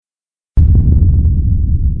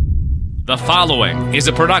The following is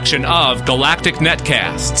a production of Galactic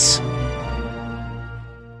Netcasts.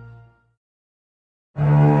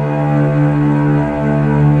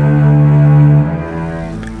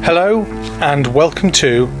 Hello, and welcome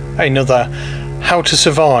to another How to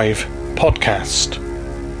Survive podcast.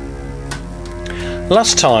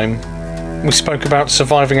 Last time, we spoke about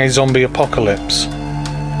surviving a zombie apocalypse.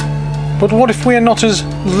 But what if we are not as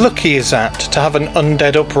lucky as that to have an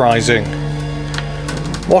undead uprising?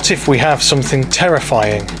 What if we have something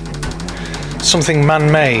terrifying? Something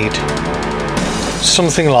man-made?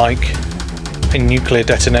 Something like a nuclear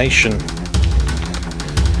detonation?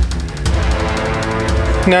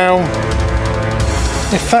 Now,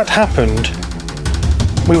 if that happened,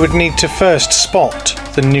 we would need to first spot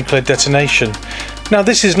the nuclear detonation. Now,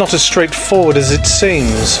 this is not as straightforward as it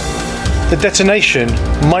seems. The detonation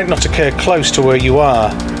might not occur close to where you are,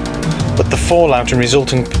 but the fallout and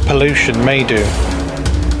resulting pollution may do.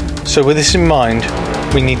 So with this in mind,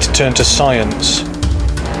 we need to turn to science.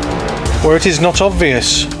 Where it is not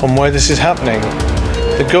obvious on where this is happening,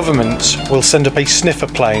 the government will send up a sniffer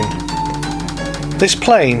plane. This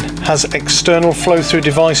plane has external flow-through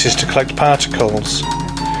devices to collect particles.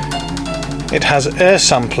 It has air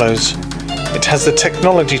samplers. It has the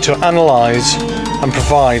technology to analyse and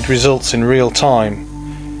provide results in real time.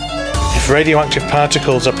 If radioactive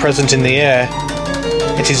particles are present in the air,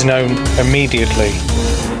 it is known immediately.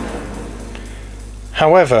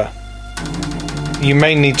 However, you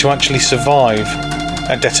may need to actually survive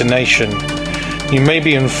a detonation. You may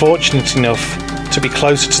be unfortunate enough to be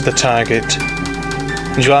closer to the target,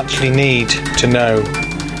 and you'll actually need to know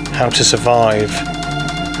how to survive.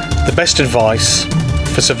 The best advice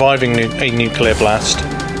for surviving a nuclear blast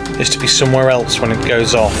is to be somewhere else when it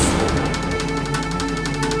goes off.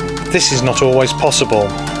 This is not always possible,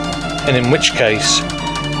 and in which case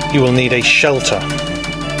you will need a shelter.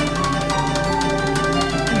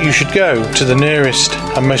 You should go to the nearest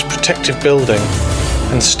and most protective building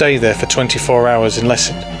and stay there for 24 hours unless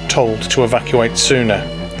told to evacuate sooner.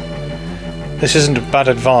 This isn't bad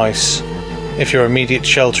advice if your immediate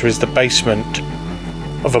shelter is the basement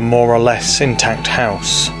of a more or less intact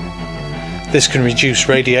house. This can reduce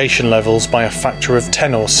radiation levels by a factor of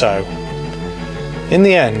 10 or so. In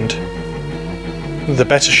the end, the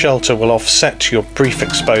better shelter will offset your brief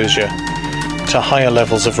exposure to higher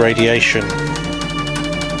levels of radiation.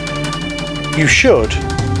 You should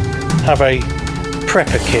have a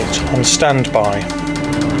prepper kit on standby.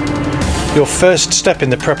 Your first step in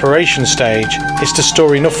the preparation stage is to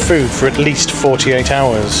store enough food for at least 48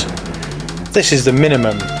 hours. This is the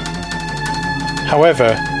minimum.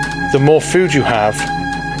 However, the more food you have,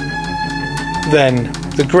 then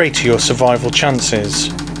the greater your survival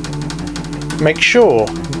chances. Make sure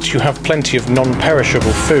that you have plenty of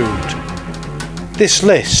non-perishable food. This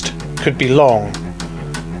list could be long,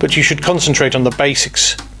 but you should concentrate on the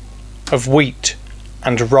basics of wheat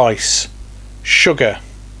and rice, sugar,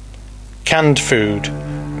 canned food,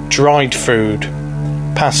 dried food,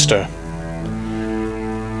 pasta.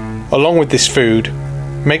 Along with this food,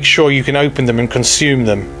 make sure you can open them and consume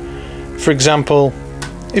them. For example,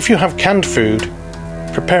 if you have canned food,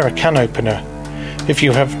 prepare a can opener. If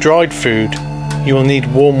you have dried food, you will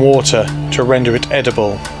need warm water to render it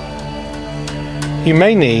edible. You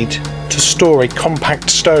may need to store a compact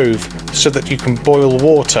stove so that you can boil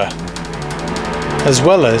water, as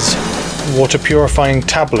well as water purifying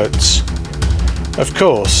tablets. Of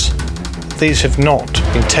course, these have not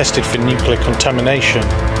been tested for nuclear contamination,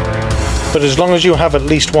 but as long as you have at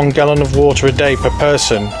least 1 gallon of water a day per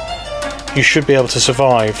person, you should be able to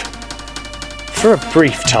survive for a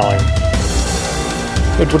brief time.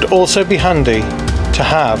 It would also be handy to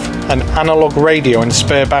have an analog radio and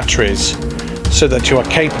spare batteries so that you are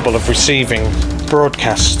capable of receiving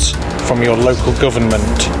broadcasts from your local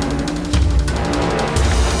government.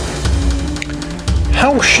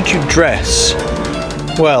 How should you dress?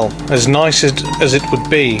 Well, as nice as it would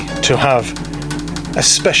be to have a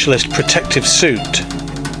specialist protective suit,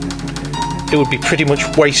 it would be pretty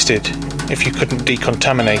much wasted if you couldn't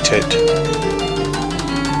decontaminate it.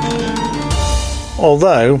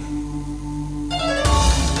 Although,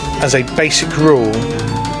 as a basic rule,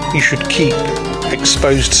 you should keep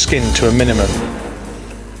exposed skin to a minimum.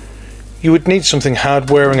 You would need something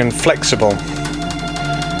hard-wearing and flexible.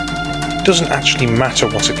 It doesn't actually matter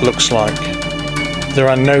what it looks like. There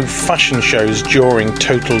are no fashion shows during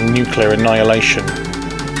total nuclear annihilation.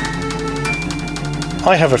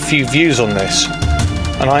 I have a few views on this,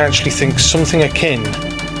 and I actually think something akin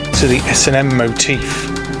to the S&M motif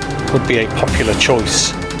would be a popular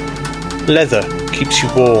choice. Leather keeps you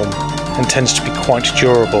warm and tends to be quite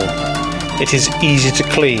durable. It is easy to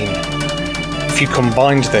clean, if you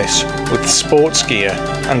combined this with sports gear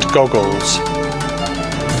and goggles,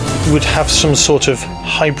 you would have some sort of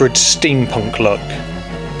hybrid steampunk look.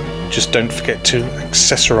 Just don't forget to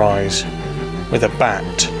accessorise with a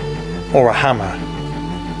bat or a hammer.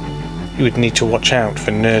 You would need to watch out for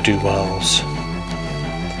ne'er-do-wells.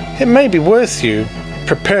 It may be worth you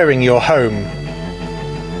preparing your home.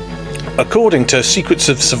 According to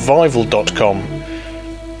secretsofsurvival.com,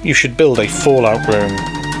 you should build a fallout room.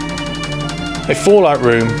 A fallout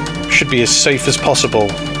room should be as safe as possible.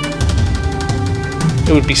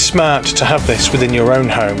 It would be smart to have this within your own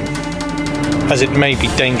home, as it may be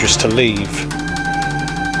dangerous to leave.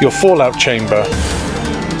 Your fallout chamber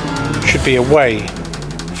should be away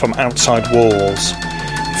from outside walls.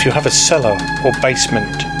 If you have a cellar or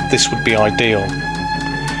basement, this would be ideal.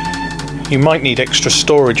 You might need extra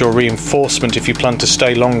storage or reinforcement if you plan to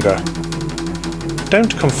stay longer.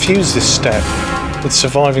 Don't confuse this step with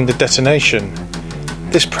surviving the detonation.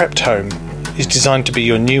 This prepped home is designed to be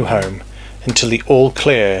your new home until the all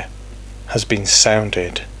clear has been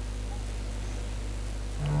sounded.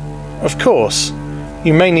 Of course,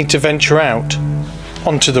 you may need to venture out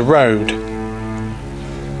onto the road.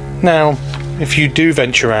 Now, if you do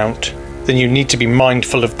venture out, then you need to be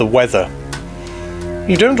mindful of the weather.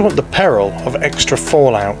 You don't want the peril of extra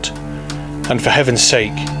fallout, and for heaven's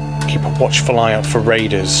sake, keep a watchful eye out for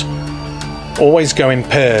raiders. Always go in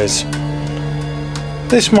pairs.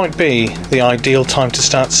 This might be the ideal time to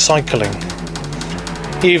start cycling.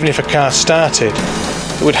 Even if a car started,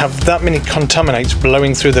 it would have that many contaminants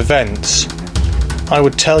blowing through the vents. I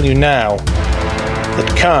would tell you now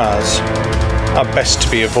that cars are best to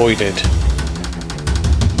be avoided.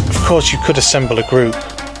 Of course, you could assemble a group.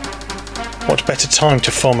 What better time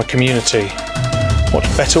to form a community? What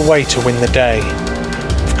better way to win the day?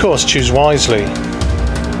 Of course, choose wisely.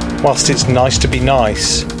 Whilst it's nice to be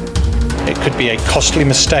nice, it could be a costly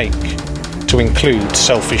mistake to include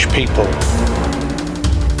selfish people.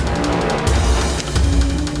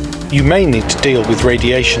 You may need to deal with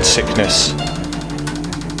radiation sickness.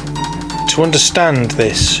 To understand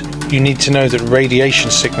this, you need to know that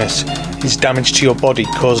radiation sickness is damage to your body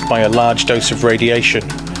caused by a large dose of radiation,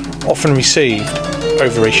 often received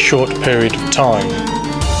over a short period of time.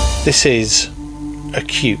 This is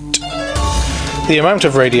acute. The amount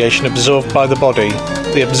of radiation absorbed by the body,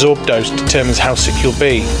 the absorbed dose determines how sick you'll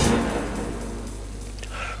be.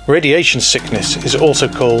 Radiation sickness is also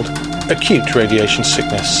called acute radiation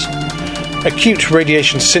sickness, acute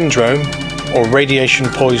radiation syndrome, or radiation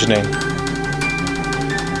poisoning.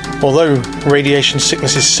 Although radiation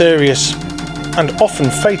sickness is serious and often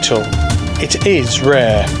fatal, it is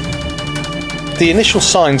rare. The initial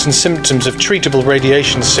signs and symptoms of treatable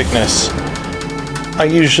radiation sickness are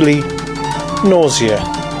usually nausea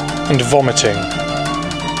and vomiting.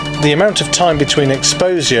 The amount of time between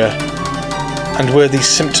exposure and where these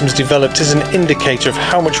symptoms developed is an indicator of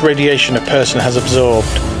how much radiation a person has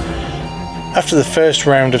absorbed. After the first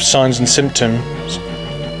round of signs and symptoms,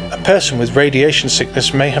 a person with radiation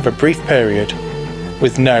sickness may have a brief period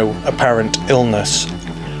with no apparent illness,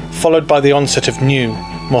 followed by the onset of new,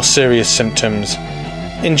 more serious symptoms.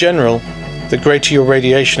 In general, the greater your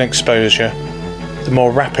radiation exposure, the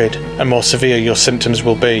more rapid and more severe your symptoms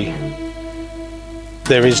will be.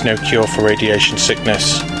 There is no cure for radiation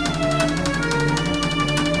sickness.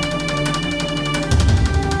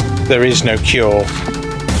 There is no cure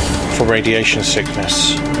for radiation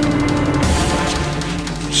sickness.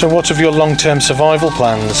 So what of your long-term survival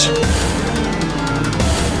plans?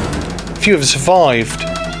 If you have survived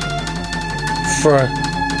for a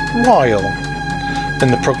while,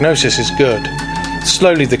 then the prognosis is good.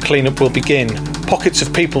 Slowly the cleanup will begin. Pockets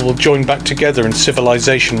of people will join back together and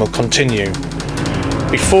civilization will continue.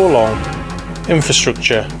 Before long,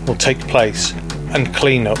 infrastructure will take place and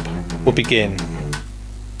cleanup will begin.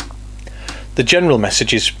 The general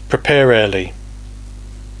message is prepare early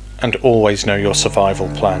and always know your survival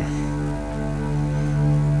plan.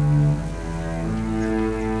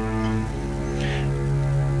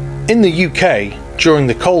 In the UK, during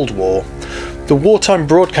the Cold War, the wartime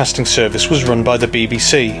broadcasting service was run by the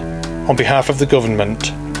BBC on behalf of the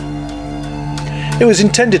government. It was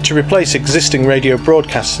intended to replace existing radio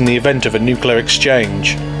broadcasts in the event of a nuclear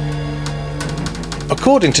exchange.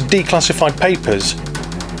 According to declassified papers,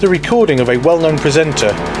 the recording of a well-known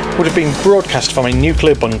presenter would have been broadcast from a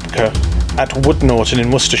nuclear bunker at Woodnorton in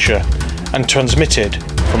Worcestershire and transmitted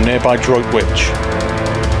from nearby Droitwich.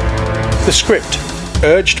 The script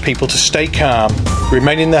urged people to stay calm,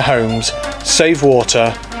 remain in their homes, save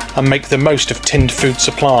water, and make the most of tinned food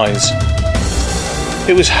supplies.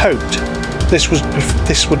 It was hoped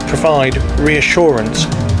this would provide reassurance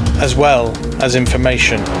as well as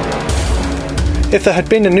information. If there had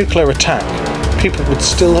been a nuclear attack, people would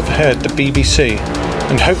still have heard the BBC,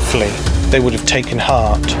 and hopefully they would have taken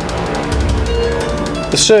heart.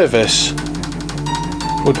 The service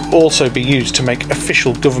would also be used to make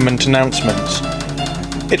official government announcements.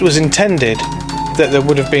 It was intended that there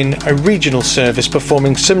would have been a regional service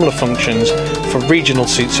performing similar functions for regional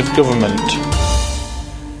seats of government.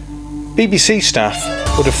 BBC staff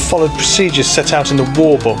would have followed procedures set out in the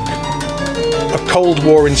War Book, a Cold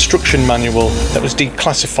War instruction manual that was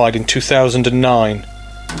declassified in 2009.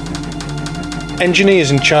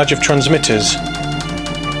 Engineers in charge of transmitters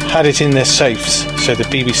had it in their safes, said the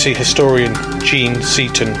BBC historian Jean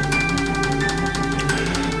Seaton.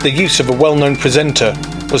 The use of a well-known presenter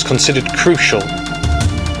was considered crucial.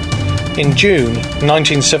 In June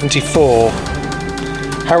 1974,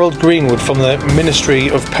 Harold Greenwood from the Ministry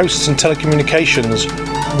of Posts and Telecommunications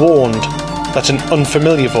warned that an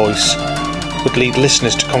unfamiliar voice would lead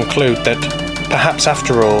listeners to conclude that perhaps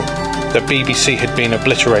after all the BBC had been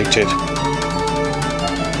obliterated.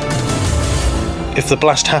 If the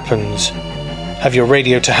blast happens, have your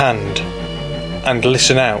radio to hand and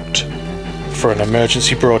listen out for an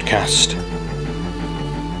emergency broadcast.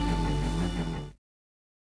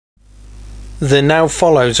 There now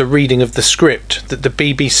follows a reading of the script that the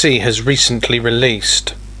BBC has recently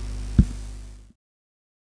released.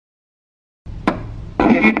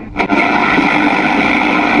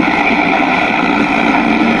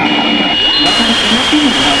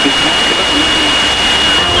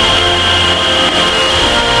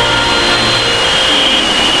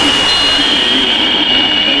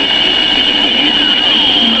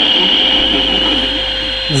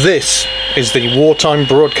 This is the Wartime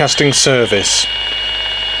Broadcasting Service.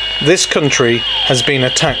 This country has been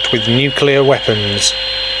attacked with nuclear weapons.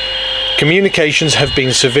 Communications have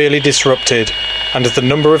been severely disrupted, and the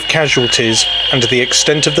number of casualties and the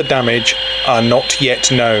extent of the damage are not yet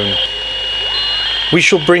known. We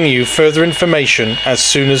shall bring you further information as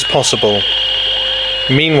soon as possible.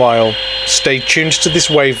 Meanwhile, stay tuned to this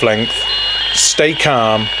wavelength, stay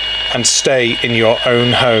calm, and stay in your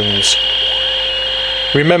own homes.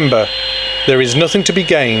 Remember, there is nothing to be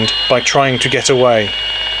gained by trying to get away.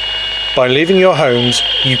 By leaving your homes,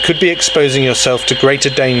 you could be exposing yourself to greater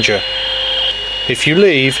danger. If you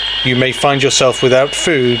leave, you may find yourself without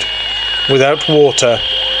food, without water,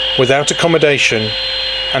 without accommodation,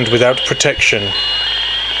 and without protection.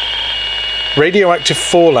 Radioactive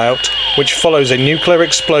fallout, which follows a nuclear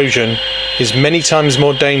explosion, is many times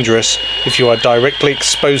more dangerous if you are directly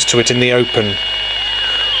exposed to it in the open.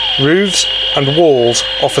 Roofs and walls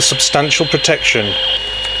offer substantial protection.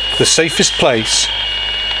 The safest place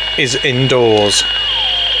is indoors.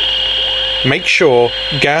 Make sure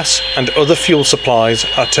gas and other fuel supplies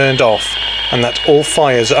are turned off and that all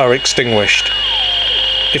fires are extinguished.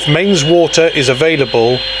 If mains water is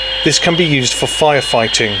available, this can be used for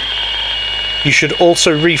firefighting. You should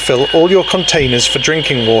also refill all your containers for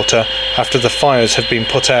drinking water after the fires have been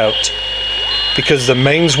put out, because the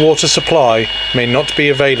mains water supply may not be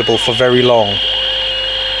available for very long.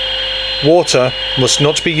 Water must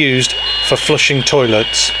not be used for flushing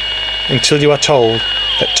toilets until you are told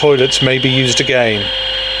that toilets may be used again.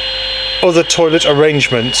 Other toilet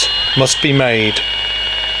arrangements must be made.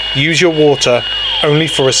 Use your water only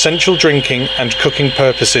for essential drinking and cooking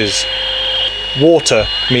purposes. Water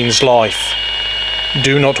means life.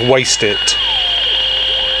 Do not waste it.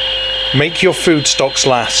 Make your food stocks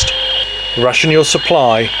last. Ration your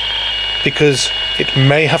supply, because it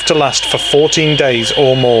may have to last for 14 days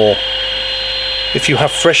or more. If you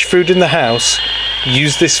have fresh food in the house,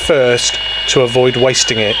 use this first to avoid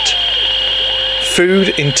wasting it.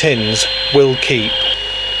 Food in tins will keep.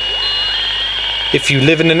 If you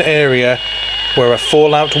live in an area where a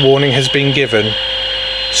fallout warning has been given,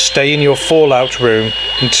 stay in your fallout room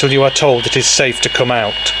until you are told it is safe to come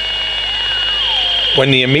out.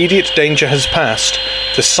 When the immediate danger has passed,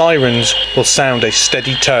 the sirens will sound a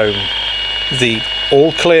steady tone. The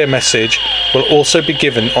all clear message will also be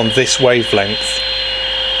given on this wavelength.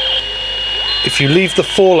 If you leave the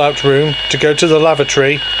fallout room to go to the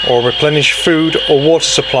lavatory or replenish food or water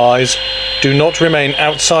supplies, do not remain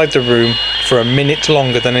outside the room for a minute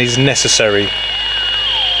longer than is necessary.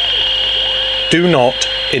 Do not,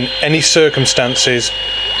 in any circumstances,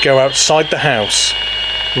 go outside the house.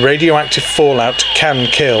 Radioactive fallout can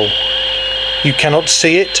kill. You cannot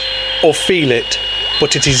see it or feel it,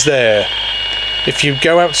 but it is there. If you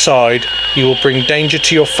go outside, you will bring danger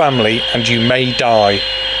to your family and you may die.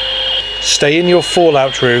 Stay in your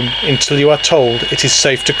fallout room until you are told it is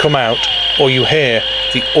safe to come out or you hear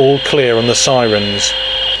the all clear on the sirens.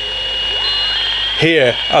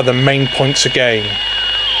 Here are the main points again.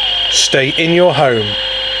 Stay in your home,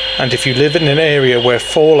 and if you live in an area where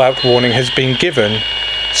fallout warning has been given,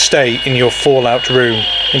 stay in your fallout room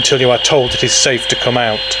until you are told it is safe to come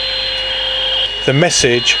out. The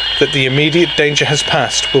message that the immediate danger has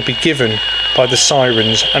passed will be given by the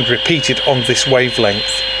sirens and repeated on this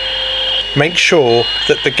wavelength. Make sure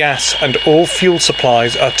that the gas and all fuel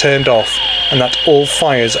supplies are turned off and that all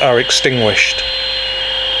fires are extinguished.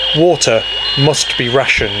 Water must be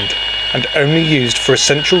rationed and only used for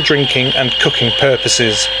essential drinking and cooking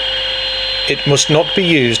purposes. It must not be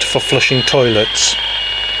used for flushing toilets.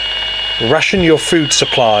 Ration your food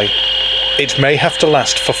supply. It may have to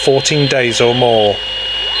last for 14 days or more.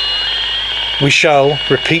 We shall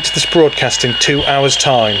repeat this broadcast in 2 hours'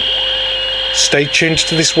 time. Stay tuned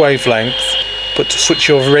to this wavelength, but switch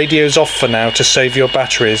your radios off for now to save your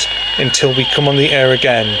batteries until we come on the air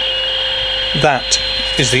again. That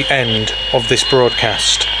is the end of this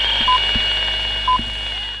broadcast.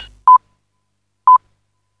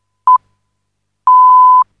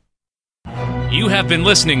 You have been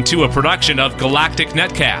listening to a production of Galactic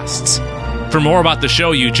Netcasts. For more about the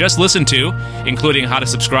show you just listened to, including how to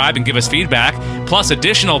subscribe and give us feedback, plus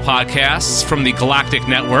additional podcasts from the Galactic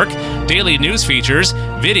Network, daily news features,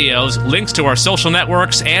 videos, links to our social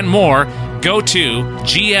networks, and more, go to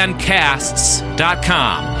gncasts.com.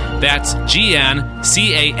 That's GNCASTS.com.